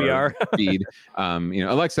KNBR feed.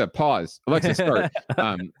 Alexa, pause. Alexa, start.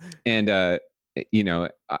 I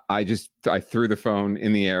threw the phone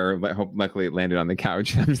in the air. Luckily, it landed on the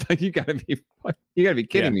couch. I was like, you gotta be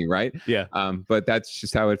kidding me, right? Yeah. But that's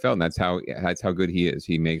just how it felt. And that's how good he is.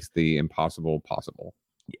 He makes the impossible possible.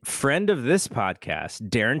 Friend of this podcast,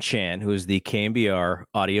 Darren Chan, who is the KNBR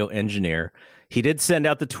audio engineer, he did send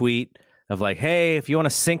out the tweet of like, hey, if you want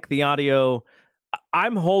to sync the audio,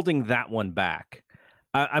 I'm holding that one back.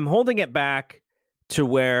 I'm holding it back to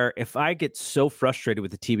where if I get so frustrated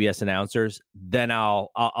with the TBS announcers, then I'll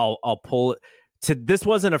pull it. This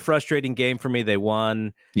wasn't a frustrating game for me. They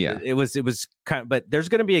won. Yeah, it was kind of, but there's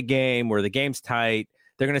going to be a game where the game's tight.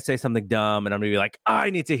 They're going to say something dumb, and I'm going to be like,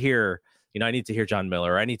 I need to hear John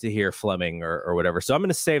Miller, or I need to hear Fleming or whatever. So I'm going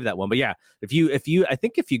to save that one. But yeah, if you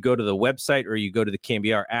go to the website or you go to the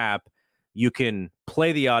KNBR app, you can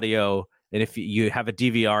play the audio. And if you have a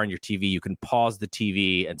DVR on your TV, you can pause the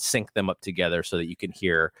TV and sync them up together so that you can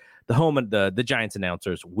hear the home and the Giants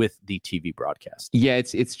announcers with the TV broadcast. Yeah,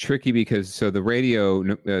 it's tricky because the radio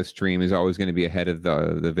stream is always going to be ahead of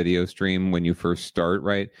the video stream when you first start,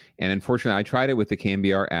 right? And unfortunately, I tried it with the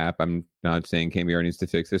KNBR app. I'm not saying KNBR needs to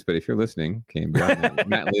fix this, but if you're listening, KNBR,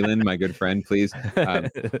 Matt Leland, my good friend, please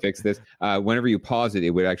fix this. Whenever you pause it,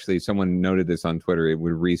 it would actually, someone noted this on Twitter, it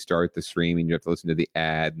would restart the stream and you have to listen to the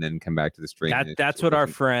ad and then come back to the stream. That's what our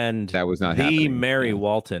friend, that was not happening. Mary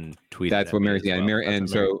Walton tweeted. That's what Mary,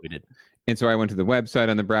 and so I went to the website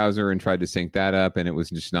on the browser and tried to sync that up, and it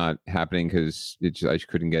was just not happening because I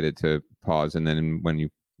couldn't get it to pause. And then when you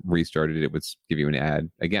restarted it, it would give you an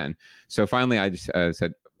ad again. So finally, I just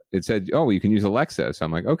said, oh, you can use Alexa. So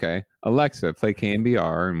I'm like, okay, Alexa, play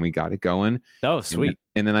KNBR, and we got it going. Oh, sweet.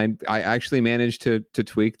 And then I actually managed to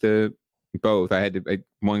tweak both.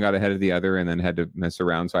 One got ahead of the other and then had to mess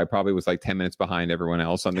around. So I probably was like 10 minutes behind everyone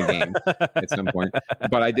else on the game at some point.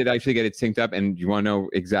 But I did actually get it synced up. And you want to know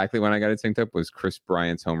exactly when I got it synced up was Chris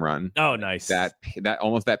Bryant's home run. Oh, nice. That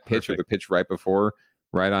almost that pitch. Perfect. Or the pitch right before,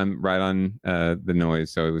 right on the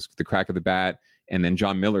noise. So it was the crack of the bat and then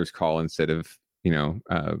John Miller's call instead of,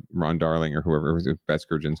 Ron Darling or whoever was Beth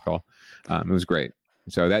Scourgeon's call. It was great.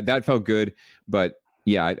 So that felt good. But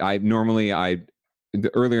yeah, I normally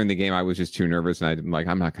earlier in the game, I was just too nervous, and I'm like,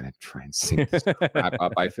 I'm not going to try and sync this crap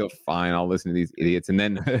up. I feel fine. I'll listen to these idiots. And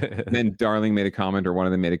then Darling made a comment, or one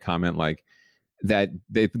of them made a comment like that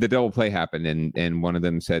the double play happened, and one of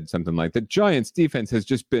them said something like, the Giants defense has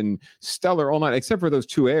just been stellar all night, except for those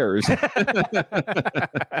two errors. It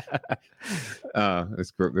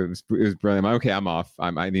was brilliant. Okay, I'm off.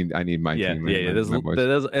 I need my team. Yeah. It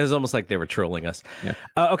was almost like they were trolling us. Yeah.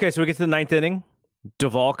 Okay, so we get to the ninth inning.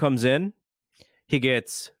 Duvall comes in. He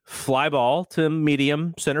gets fly ball to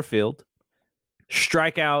medium center field,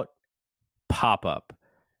 strikeout, pop up.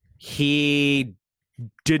 He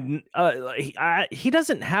didn't. He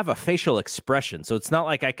doesn't have a facial expression, so it's not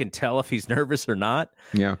like I can tell if he's nervous or not.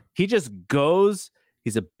 Yeah, he just goes.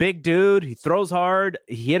 He's a big dude. He throws hard.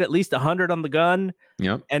 He hit at least 100 on the gun.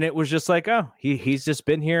 Yep. And it was just like, oh, he's just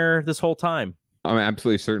been here this whole time. I'm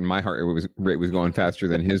absolutely certain my heart rate was going faster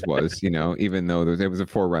than his was, even though it was a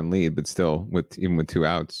 4-run lead, but still even with 2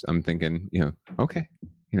 outs, I'm thinking, okay,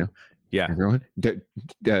 Yeah. everyone,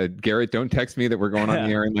 Garrett, don't text me that we're going on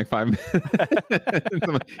the air in like 5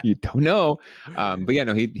 minutes. You don't know. But yeah,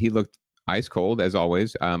 no, he looked ice cold as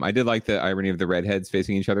always. I did like the irony of the redheads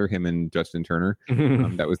facing each other, him and Justin Turner.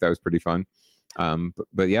 That was pretty fun.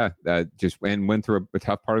 But yeah, just went through a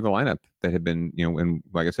tough part of the lineup that had been, and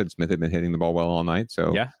like I said, Smith had been hitting the ball well all night.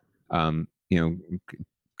 So yeah,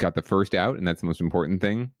 got the first out, and that's the most important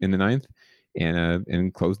thing in the 9th,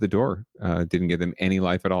 and closed the door. Didn't give them any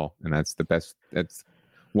life at all, and that's the best. That's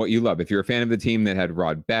what you love. If you're a fan of the team that had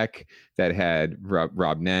Rod Beck, that had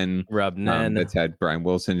Rob Nen, that's had Brian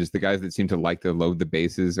Wilson, just the guys that seem to like to load the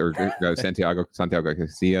bases, or Santiago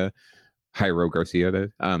Garcia. Jairo Garcia,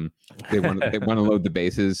 they want to load the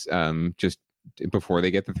bases just before they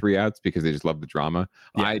get the 3 outs because they just love the drama.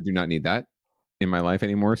 Yeah. I do not need that in my life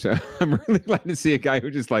anymore, so I'm really glad to see a guy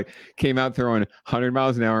who just like came out throwing 100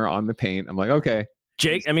 miles an hour on the paint. I'm like, okay,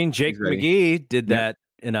 Jake McGee did that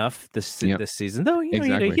enough this season, though.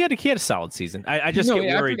 Exactly. He had a solid season. I just get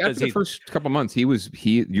worried because the first couple months you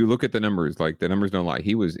look at the numbers, like the numbers don't lie.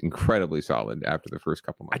 He was incredibly solid after the first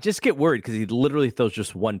couple months. I just get worried because he literally throws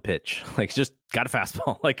just one pitch, like just got a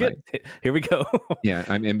fastball, like right. Here we go. Yeah,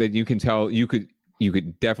 I mean, but you can tell you could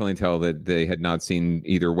definitely tell that they had not seen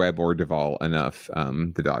either Webb or Duvall enough,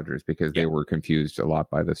 the Dodgers, because they were confused a lot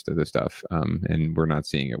by this stuff, and we're not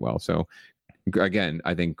seeing it well. So again,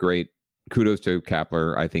 I think great. Kudos to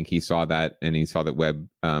Kapler. I think he saw that, and he saw that Webb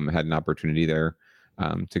had an opportunity there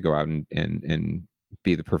to go out and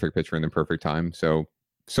be the perfect pitcher in the perfect time. So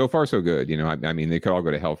far, so good. I mean, they could all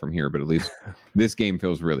go to hell from here, but at least this game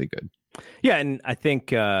feels really good. Yeah, and I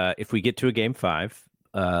think if we get to a Game 5,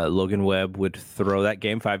 Logan Webb would throw that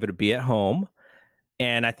Game 5. It would be at home,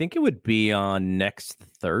 and I think it would be on next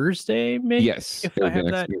Thursday, maybe. Yes, if I have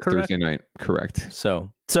that correct. Thursday night, correct.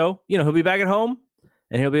 So he'll be back at home.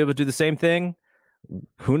 And he'll be able to do the same thing.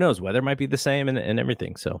 Who knows? Weather might be the same and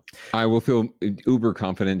everything. So I will feel uber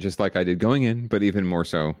confident, just like I did going in, but even more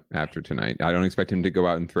so after tonight. I don't expect him to go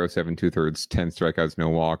out and throw 7 2/3, 10 strikeouts, no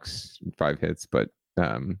walks, 5 hits, but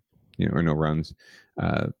or no runs.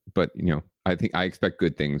 But I expect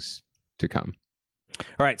good things to come.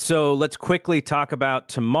 All right, so let's quickly talk about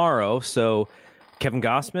tomorrow. So Kevin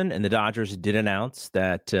Gausman and the Dodgers did announce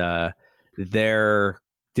that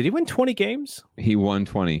Did he win 20 games? He won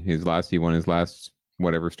 20. He won his last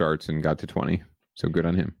whatever starts and got to 20. So good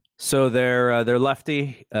on him. So their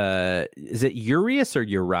lefty, is it Urias or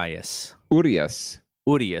Urias? Urias.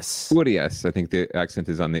 Urias. I think the accent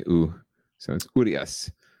is on the U. So it's Urias.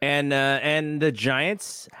 And the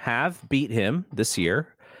Giants have beat him this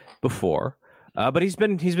year before. But he's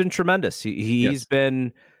been tremendous. He's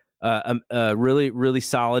been really, really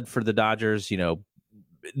solid for the Dodgers,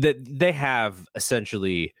 that they have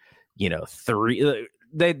essentially, 3.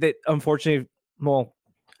 They unfortunately, well,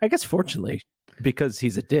 I guess fortunately, because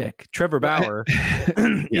he's a dick. Trevor Bauer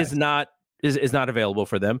is not available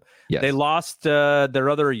for them. Yes. They lost their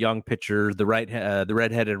other young pitcher, the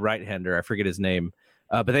redheaded right-hander. I forget his name,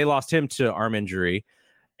 but they lost him to arm injury,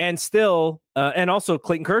 and still, and also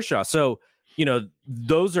Clayton Kershaw. So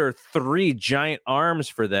those are 3 giant arms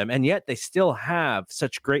for them, and yet they still have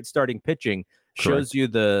such great starting pitching. Shows you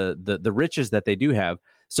the riches that they do have.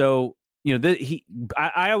 So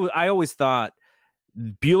I always thought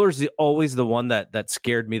Buehler's always the one that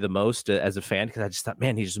scared me the most as a fan, because I just thought,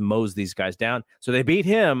 man, he just mows these guys down. So they beat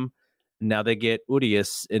him. Now they get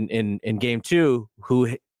Urias in Game 2,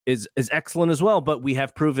 who is excellent as well. But we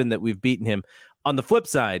have proven that we've beaten him. On the flip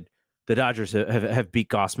side, the Dodgers have beat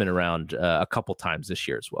Gausman around a couple times this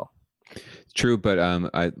year as well. True, but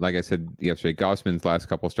like I said yesterday, Gausman's last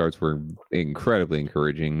couple starts were incredibly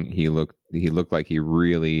encouraging. He looked like he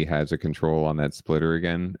really has a control on that splitter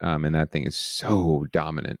again, and that thing is so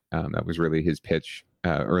dominant. That was really his pitch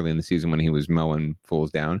early in the season when he was mowing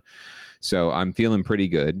fools down. So I'm feeling pretty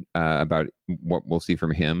good about what we'll see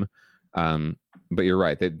from him. But you're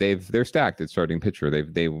right; they're stacked at starting pitcher.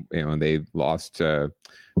 They've lost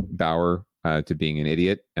Bauer to being an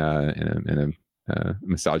idiot and a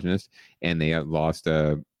misogynist, and they lost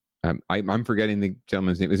I'm forgetting the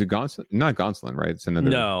gentleman's name. Is it Gonsolin? Not Gonsolin, right? It's another.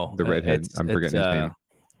 No, the redhead. I'm forgetting his name.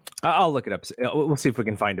 I'll look it up. We'll see if we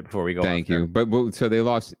can find it before we go. Thank you. But so they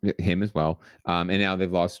lost him as well, and now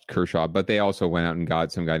they've lost Kershaw. But they also went out and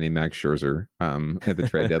got some guy named Max Scherzer at the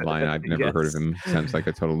trade deadline. I've never heard of him. Sounds like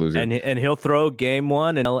a total loser. And he'll throw Game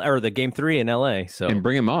 1 or the Game 3 in LA. So and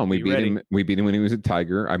bring him on. We beat him. We beat him when he was a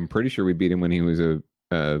Tiger. I'm pretty sure we beat him when he was a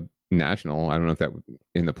national. I don't know if that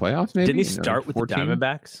in the playoffs. Maybe didn't he start with 14? The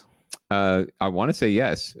Diamondbacks? I want to say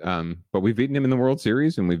yes, but we've beaten him in the World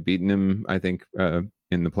Series, and we've beaten him, I think,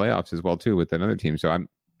 in the playoffs as well too with another team. So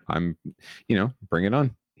I'm, bring it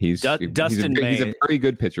on. Dustin May. He's a very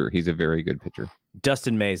good pitcher. He's a very good pitcher.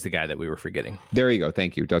 Dustin May is the guy that we were forgetting. There you go.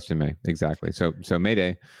 Thank you, Dustin May. Exactly. So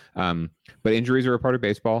Mayday. But injuries are a part of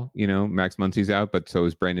baseball. Max Muncy's out, but so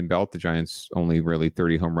is Brandon Belt, the Giants' only really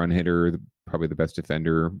 30 home run hitter, probably the best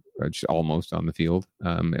defender, almost on the field,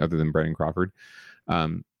 other than Brandon Crawford.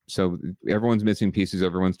 So everyone's missing pieces.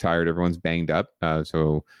 Everyone's tired. Everyone's banged up.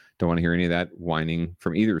 So don't want to hear any of that whining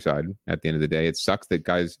from either side. At the end of the day, it sucks that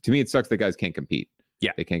guys can't compete.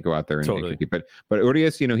 Yeah, they can't go out there and totally compete. But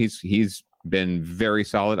Urias, he's been very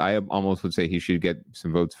solid. I almost would say he should get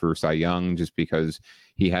some votes for Cy Young just because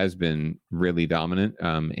he has been really dominant,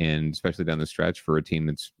 and especially down the stretch for a team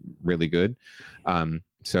that's really good.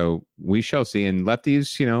 So we shall see. And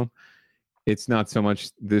lefties, it's not so much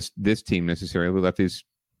this team necessarily. Lefties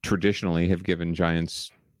traditionally have given Giants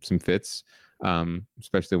some fits,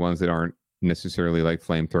 especially ones that aren't necessarily like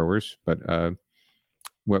flamethrowers. But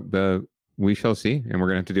we shall see, and we're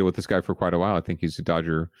gonna have to deal with this guy for quite a while. I think he's a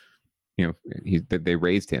Dodger. They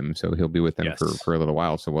raised him, so he'll be with them for a little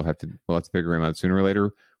while. So we'll have to figure him out sooner or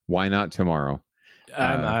later. Why not tomorrow?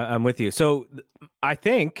 I'm with you. So I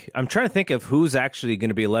think I'm trying to think of who's actually going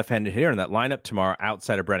to be a left-handed hitter in that lineup tomorrow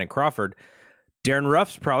outside of Brandon Crawford. Darren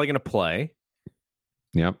Ruff's probably going to play.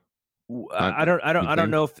 Yep. I don't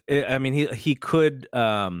know if he could.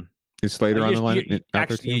 Is Slater on the lineup?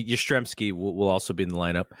 Actually, Yastrzemski will also be in the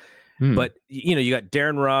lineup. But you got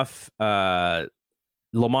Darren Ruff.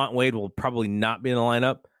 Lamont Wade will probably not be in the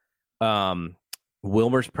lineup.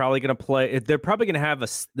 Wilmer's probably going to play. They're probably going to have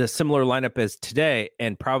the similar lineup as today,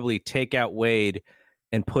 and probably take out Wade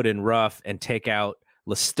and put in Ruff, and take out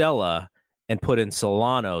La Stella and put in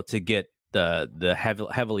Solano to get the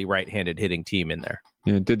heavily right-handed hitting team in there.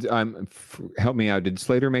 Yeah. Help me out. Did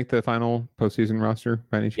Slater make the final postseason roster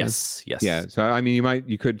by any chance? Yes. Yeah. So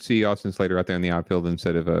you could see Austin Slater out there in the outfield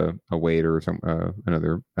instead of a Wade or some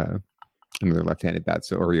another left-handed bat,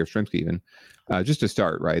 or Yastrzemski even, just to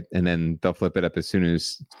start, right? And then they'll flip it up as soon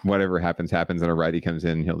as whatever happens, and a righty comes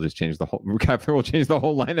in. He'll just change the whole. Capper will change the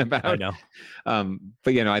whole lineup out. I know.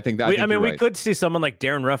 But I think that. We could see someone like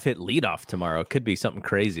Darren Ruff hit leadoff tomorrow. It could be something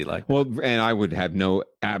crazy like. Well, and I would have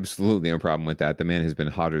absolutely no problem with that. The man has been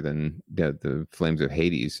hotter than the flames of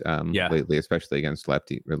Hades lately, especially against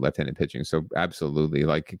left-handed pitching. So absolutely,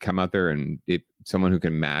 like, come out there and someone who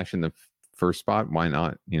can mash in the first spot. Why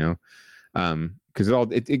not? Because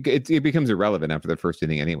it becomes irrelevant after the first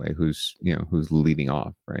inning anyway. Who's leading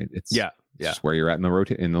off, right? It's just where you're at in the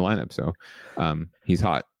lineup. So he's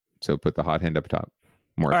hot. So put the hot hand up top.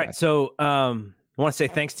 All right. So I want to say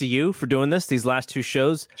thanks to you for doing these last two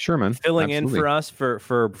shows. Sure, man. Filling Absolutely. In for us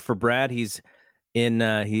for Brad. He's in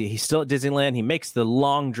he's still at Disneyland. He makes the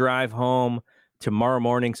long drive home tomorrow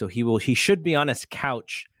morning, so he should be on his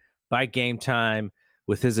couch by game time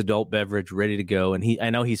with his adult beverage ready to go. And I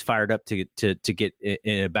know he's fired up to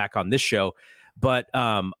get back on this show. But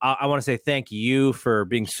I want to say thank you for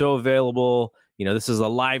being so available. This is a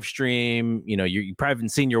live stream. You probably haven't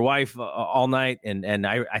seen your wife all night, and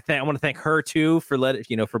I want to thank her too for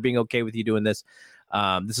for being okay with you doing this.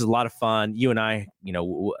 This is a lot of fun. You and I,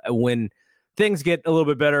 when things get a little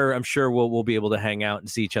bit better, I'm sure we'll be able to hang out and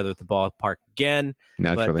see each other at the ballpark again.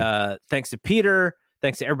 Naturally. But thanks to Peter.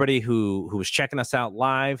 Thanks to everybody who was checking us out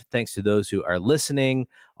live. Thanks to those who are listening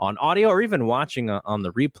on audio or even watching on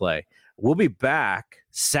the replay. We'll be back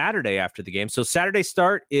Saturday after the game. So Saturday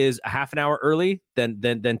start is a half an hour early than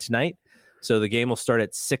tonight. So the game will start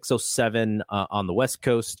at 6:07 on the West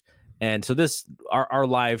Coast. And so our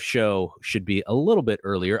live show should be a little bit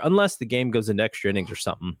earlier, unless the game goes into extra innings or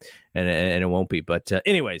something, and it won't be. But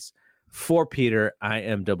anyways, for Peter, I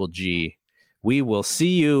am Double G. We will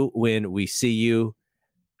see you when we see you.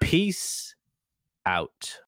 Peace out.